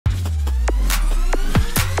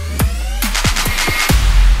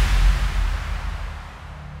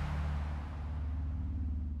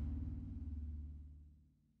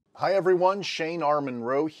Hi everyone, Shane R.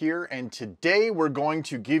 Monroe here, and today we're going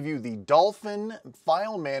to give you the Dolphin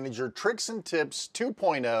File Manager Tricks and Tips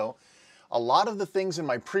 2.0. A lot of the things in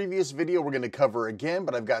my previous video we're going to cover again,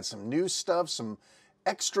 but I've got some new stuff, some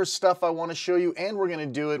extra stuff I want to show you, and we're going to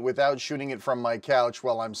do it without shooting it from my couch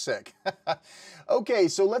while I'm sick. Okay,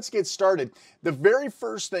 so let's get started. The very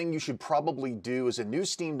first thing you should probably do as a new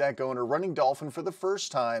Steam Deck owner running Dolphin for the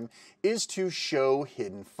first time is to show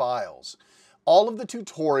hidden files. All of the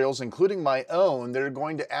tutorials, including my own, that are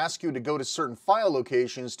going to ask you to go to certain file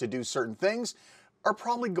locations to do certain things are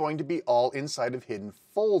probably going to be all inside of hidden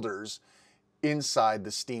folders inside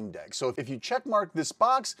the Steam Deck. So if you check mark this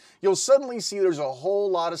box, you'll suddenly see there's a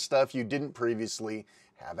whole lot of stuff you didn't previously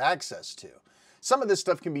have access to. Some of this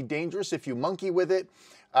stuff can be dangerous if you monkey with it,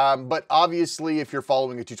 but obviously if you're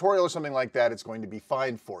following a tutorial or something like that, it's going to be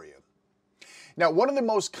fine for you. Now, one of the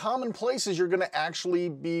most common places you're going to actually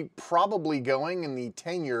be probably going in the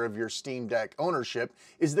tenure of your Steam Deck ownership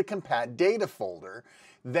is the compat data folder.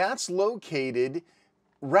 That's located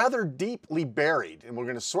rather deeply buried, and we're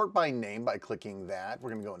going to sort by name by clicking that.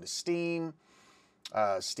 We're going to go into Steam,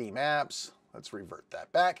 Steam Apps. Let's revert that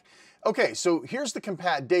back. Okay, so here's the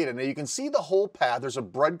compat data. Now you can see the whole path. There's a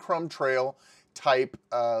breadcrumb trail type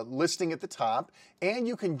listing at the top, and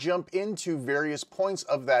you can jump into various points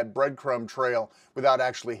of that breadcrumb trail without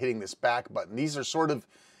actually hitting this back button. These are sort of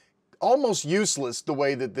almost useless the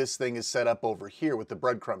way that this thing is set up over here with the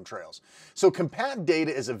breadcrumb trails. So compat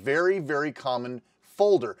data is a very, very common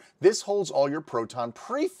folder. This holds all your Proton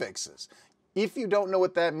prefixes. If you don't know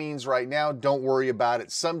what that means right now, don't worry about it.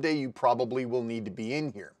 Someday you probably will need to be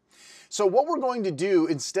in here. So what we're going to do,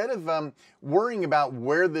 instead of worrying about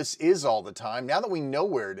where this is all the time, now that we know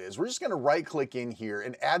where it is, we're just going to right-click in here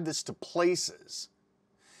and add this to Places.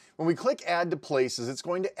 When we click Add to Places, it's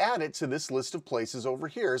going to add it to this list of places over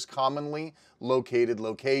here as commonly located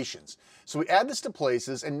locations. So we add this to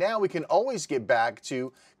Places, and now we can always get back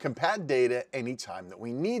to compat data anytime that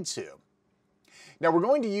we need to. Now we're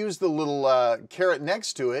going to use the little caret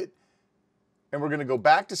next to it, and we're going to go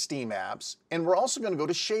back to Steam Apps, and we're also going to go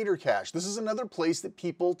to Shader Cache. This is another place that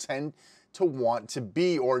people tend to want to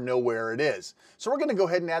be or know where it is. So we're going to go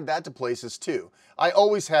ahead and add that to Places too. I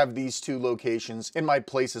always have these two locations in my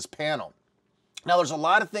Places panel. Now there's a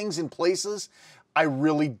lot of things in Places I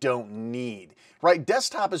really don't need, right?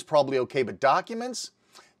 Desktop is probably okay, but Documents?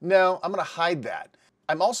 No, I'm going to hide that.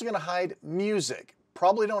 I'm also going to hide Music.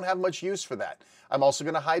 Probably don't have much use for that. I'm also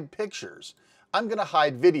going to hide Pictures. I'm going to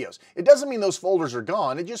hide Videos. It doesn't mean those folders are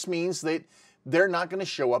gone. It just means that they're not going to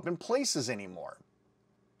show up in Places anymore.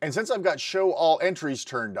 And since I've got Show All Entries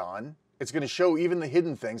turned on, it's going to show even the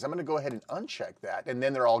hidden things. I'm going to go ahead and uncheck that, and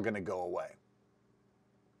then they're all going to go away.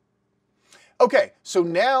 Okay, so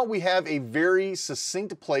now we have a very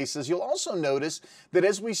succinct Places. You'll also notice that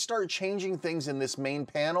as we start changing things in this main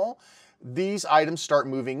panel, these items start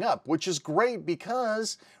moving up, which is great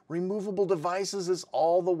because removable devices is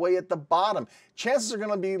all the way at the bottom. Chances are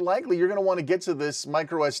going to be likely you're going to want to get to this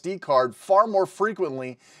micro SD card far more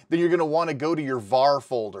frequently than you're going to want to go to your var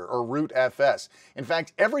folder or root FS. In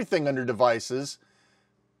fact, everything under devices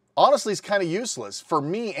honestly is kind of useless for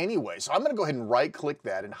me anyway. So I'm going to go ahead and right click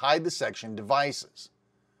that and hide the section Devices.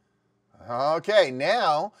 Okay,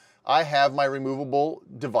 now I have my removable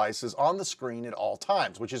devices on the screen at all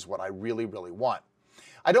times, which is what I really, really want.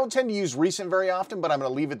 I don't tend to use Recent very often, but I'm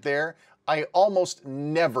going to leave it there. I almost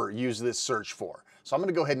never use this Search For, so I'm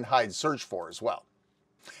going to go ahead and hide Search For as well.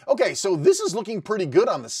 Okay, so this is looking pretty good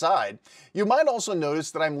on the side. You might also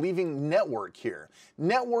notice that I'm leaving Network here.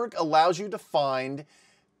 Network allows you to find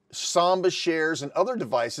Samba shares and other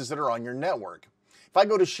devices that are on your network. If I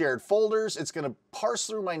go to Shared Folders, it's going to parse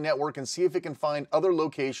through my network and see if it can find other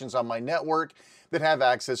locations on my network that have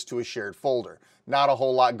access to a shared folder. Not a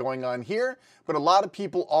whole lot going on here, but a lot of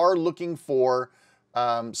people are looking for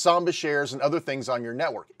Samba shares and other things on your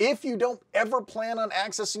network. If you don't ever plan on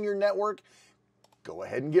accessing your network, go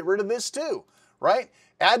ahead and get rid of this too, right?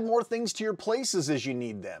 Add more things to your Places as you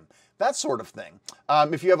need them. That sort of thing.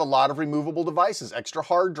 If you have a lot of removable devices, extra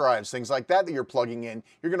hard drives, things like that that you're plugging in,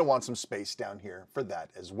 you're going to want some space down here for that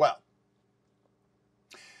as well.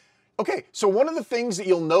 Okay, so one of the things that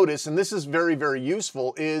you'll notice, and this is very, very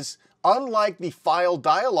useful, is unlike the file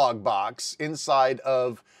dialog box inside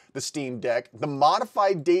of the Steam Deck, the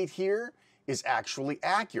modified date here is actually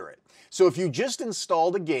accurate. So if you just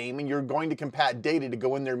installed a game and you're going to compat data to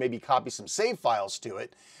go in there and maybe copy some save files to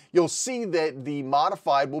it, you'll see that the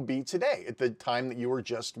modified will be today at the time that you were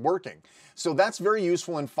just working. So that's very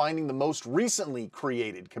useful in finding the most recently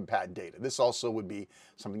created compat data. This also would be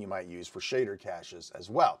something you might use for shader caches as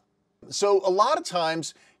well. So a lot of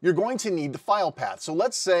times you're going to need the file path. So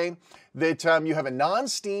let's say that you have a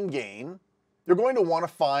non-Steam game. You're going to want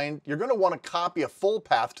to copy a full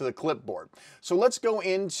path to the clipboard. So let's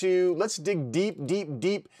dig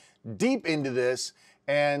deep into this.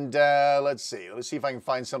 And let's see if I can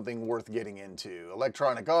find something worth getting into.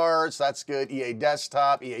 Electronic Arts, that's good. EA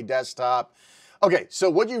Desktop. Okay, so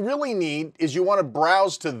what you really need is you want to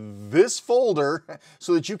browse to this folder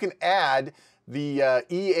so that you can add the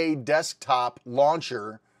EA Desktop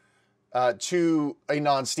launcher to a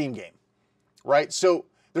non-Steam game, right? So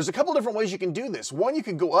there's a couple different ways you can do this. One, you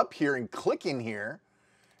can go up here and click in here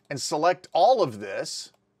and select all of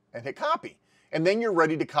this and hit copy. And then you're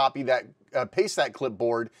ready to copy that, paste that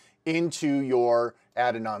clipboard into your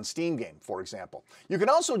add a non-Steam game, for example. You can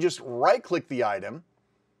also just right-click the item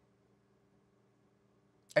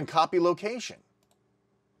and copy location,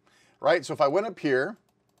 right? So if I went up here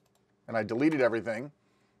and I deleted everything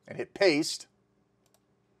and hit paste,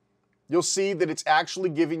 you'll see that it's actually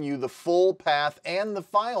giving you the full path and the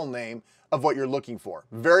file name of what you're looking for.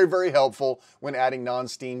 Very, very helpful when adding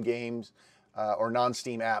non-Steam games or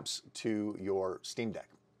non-Steam apps to your Steam Deck.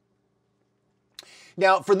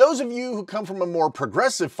 Now, for those of you who come from a more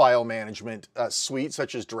progressive file management suite,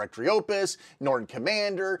 such as Directory Opus, Norton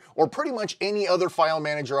Commander, or pretty much any other file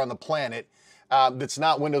manager on the planet that's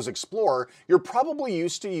not Windows Explorer, you're probably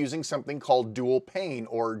used to using something called dual pane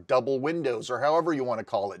or double windows, or however you want to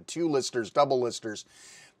call it, two listers, double listers.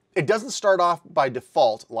 It doesn't start off by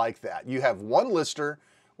default like that. You have one lister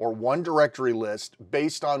or one directory list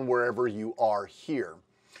based on wherever you are here.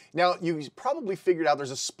 Now, you probably figured out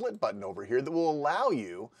there's a split button over here that will allow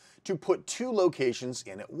you to put two locations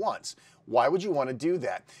in at once. Why would you want to do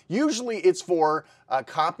that? Usually it's for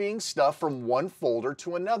copying stuff from one folder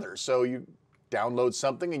to another. So you download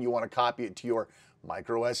something and you want to copy it to your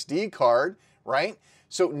micro SD card, right?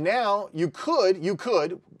 So now you could,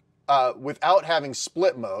 without having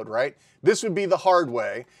split mode, right? This would be the hard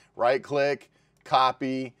way. Right click,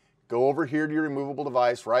 copy, go over here to your removable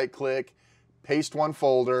device, right click, paste one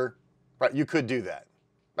folder, right? You could do that.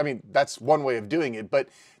 I mean, that's one way of doing it, but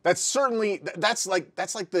that's like the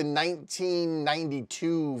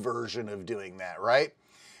 1992 version of doing that, right?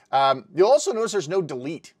 You'll also notice there's no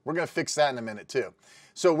delete. We're going to fix that in a minute too.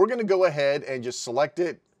 So we're going to go ahead and just select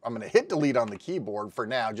it. I'm going to hit delete on the keyboard for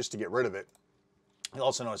now just to get rid of it. You'll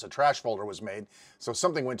also notice a trash folder was made. So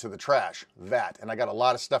something went to the trash, and I got a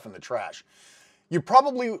lot of stuff in the trash. You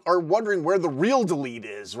probably are wondering where the real delete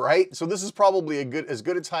is, right? So this is probably as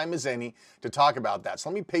good a time as any to talk about that. So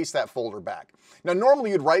let me paste that folder back. Now,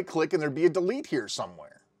 normally you'd right click and there'd be a delete here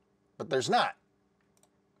somewhere, but there's not,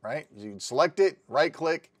 right? You'd select it, right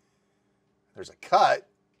click, there's a cut,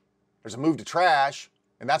 there's a move to trash,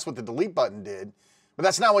 and that's what the delete button did. But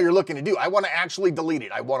that's not what you're looking to do. I want to actually delete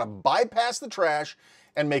it. I want to bypass the trash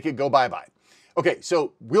and make it go bye-bye. Okay,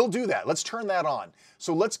 so we'll do that. Let's turn that on.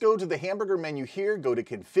 So let's go to the hamburger menu here, go to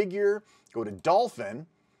Configure, go to Dolphin,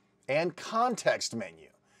 and Context menu.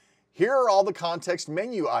 Here are all the context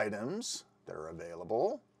menu items that are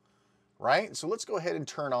available, right? So let's go ahead and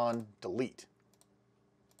turn on Delete.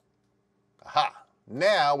 Aha,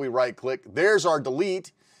 now we right-click. There's our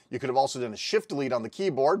delete. You could have also done a Shift-Delete on the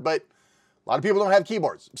keyboard, but a lot of people don't have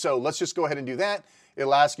keyboards. So let's just go ahead and do that.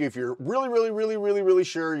 It'll ask you if you're really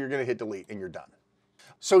sure, you're gonna hit delete and you're done.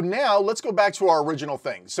 So now let's go back to our original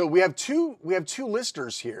thing. So we have two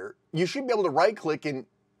listers here. You should be able to right click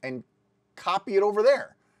and copy it over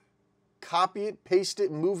there. Copy it, paste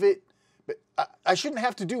it, move it. But I shouldn't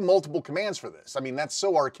have to do multiple commands for this. I mean, that's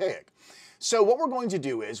so archaic. So what we're going to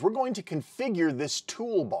do is we're going to configure this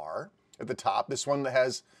toolbar at the top, this one that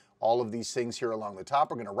has all of these things here along the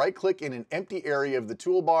top. We're going to right click in an empty area of the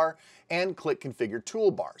toolbar and click Configure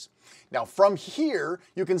Toolbars. Now from here,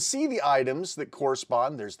 you can see the items that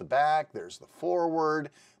correspond. There's the back, there's the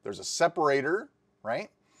forward, there's a separator,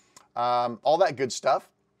 right? All that good stuff.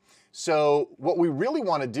 So what we really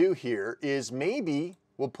want to do here is maybe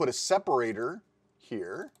we'll put a separator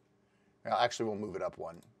here. Now actually we'll move it up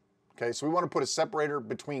one. Okay, so we want to put a separator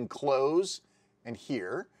between close and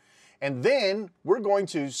here. And then we're going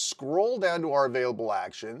to scroll down to our available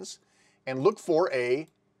actions and look for a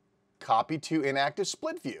copy to inactive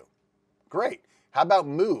split view. Great. How about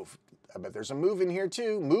move? I bet there's a move in here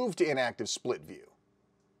too. Move to inactive split view.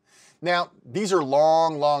 Now, these are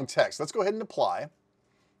long text. Let's go ahead and apply.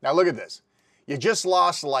 Now look at this. You just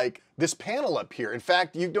lost like this panel up here. In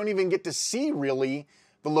fact, you don't even get to see really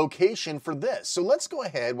the location for this. So let's go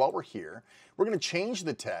ahead while we're here. We're going to change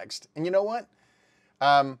the text. And you know what?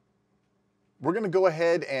 We're going to go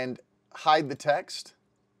ahead and hide the text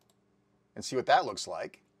and see what that looks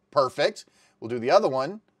like. Perfect. We'll do the other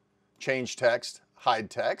one. change text, hide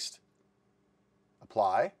text,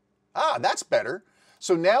 apply. Ah, that's better.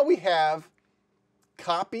 So now we have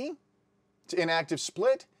copy to inactive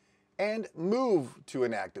split and move to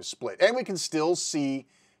inactive split. And we can still see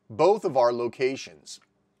both of our locations.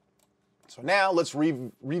 So now let's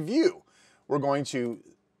review. We're going to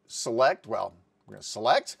select, well, we're going to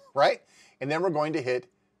select, right? And then we're going to hit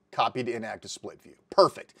copy to inactive split view.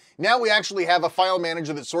 Perfect. Now we actually have a file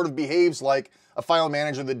manager that sort of behaves like a file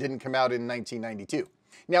manager that didn't come out in 1992.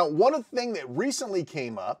 Now, one thing that recently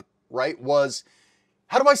came up, right, was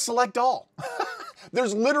how do I select all?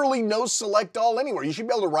 There's literally no select all anywhere. You should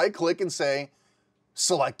be able to right click and say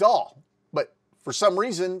select all. But for some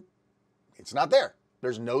reason, it's not there.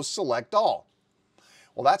 There's no select all.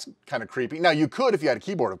 Well, that's kind of creepy. Now, you could, if you had a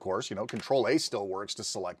keyboard, of course, you know, Control A still works to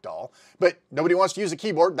select all, but nobody wants to use a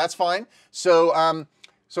keyboard. That's fine. So,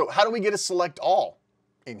 so how do we get a select all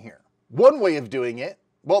in here? One way of doing it,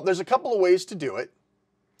 well, there's a couple of ways to do it.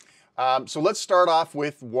 So let's start off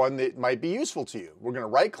with one that might be useful to you. We're going to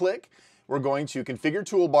right click. We're going to configure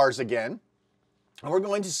toolbars again, and we're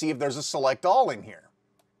going to see if there's a select all in here.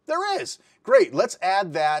 There is. Great. Let's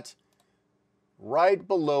add that right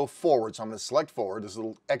below forward. So I'm going to select forward. There's a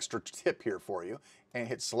little extra tip here for you, and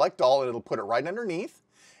hit select all, and it'll put it right underneath.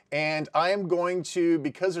 And I am going to,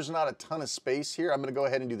 because there's not a ton of space here, I'm going to go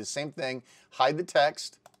ahead and do the same thing. Hide the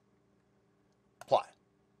text, apply.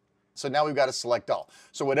 So now we've got a select all.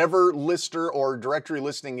 So whatever lister or directory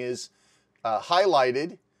listing is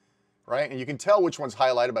highlighted, right? And you can tell which one's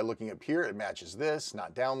highlighted by looking up here. It matches this,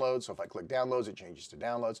 not downloads. So if I click downloads, it changes to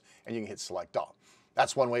downloads, and you can hit select all.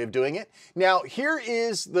 That's one way of doing it. Now,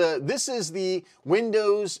 this is the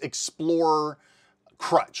Windows Explorer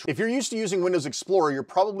crutch. If you're used to using Windows Explorer, you're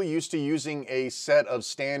probably used to using a set of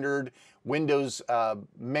standard Windows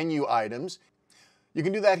menu items. You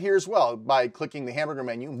can do that here as well by clicking the hamburger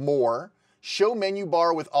menu, More, Show Menu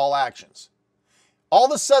Bar with All Actions. All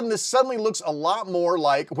of a sudden, this suddenly looks a lot more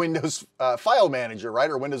like Windows File Manager, right,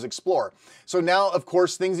 or Windows Explorer. So now, of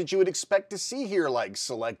course, things that you would expect to see here, like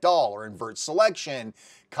Select All or Invert Selection,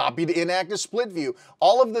 Copy to Inactive Split View,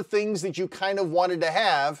 all of the things that you kind of wanted to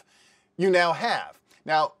have, you now have.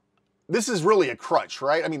 Now, this is really a crutch,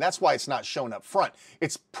 right? I mean, that's why it's not shown up front.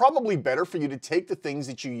 It's probably better for you to take the things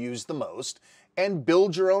that you use the most and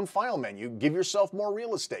build your own file menu, give yourself more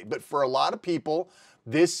real estate. But for a lot of people,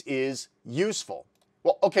 this is useful.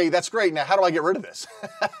 Well, okay, that's great. Now, how do I get rid of this?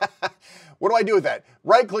 What do I do with that?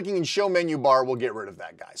 Right-clicking and Show Menu Bar will get rid of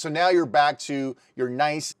that guy. So now you're back to your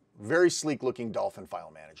nice, very sleek-looking Dolphin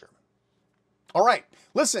file manager. All right,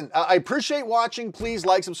 listen, I appreciate watching. Please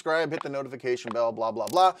like, subscribe, hit the notification bell, blah, blah,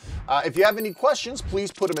 blah. If you have any questions,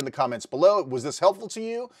 please put them in the comments below. Was this helpful to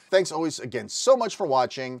you? Thanks always, again, so much for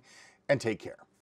watching, and take care.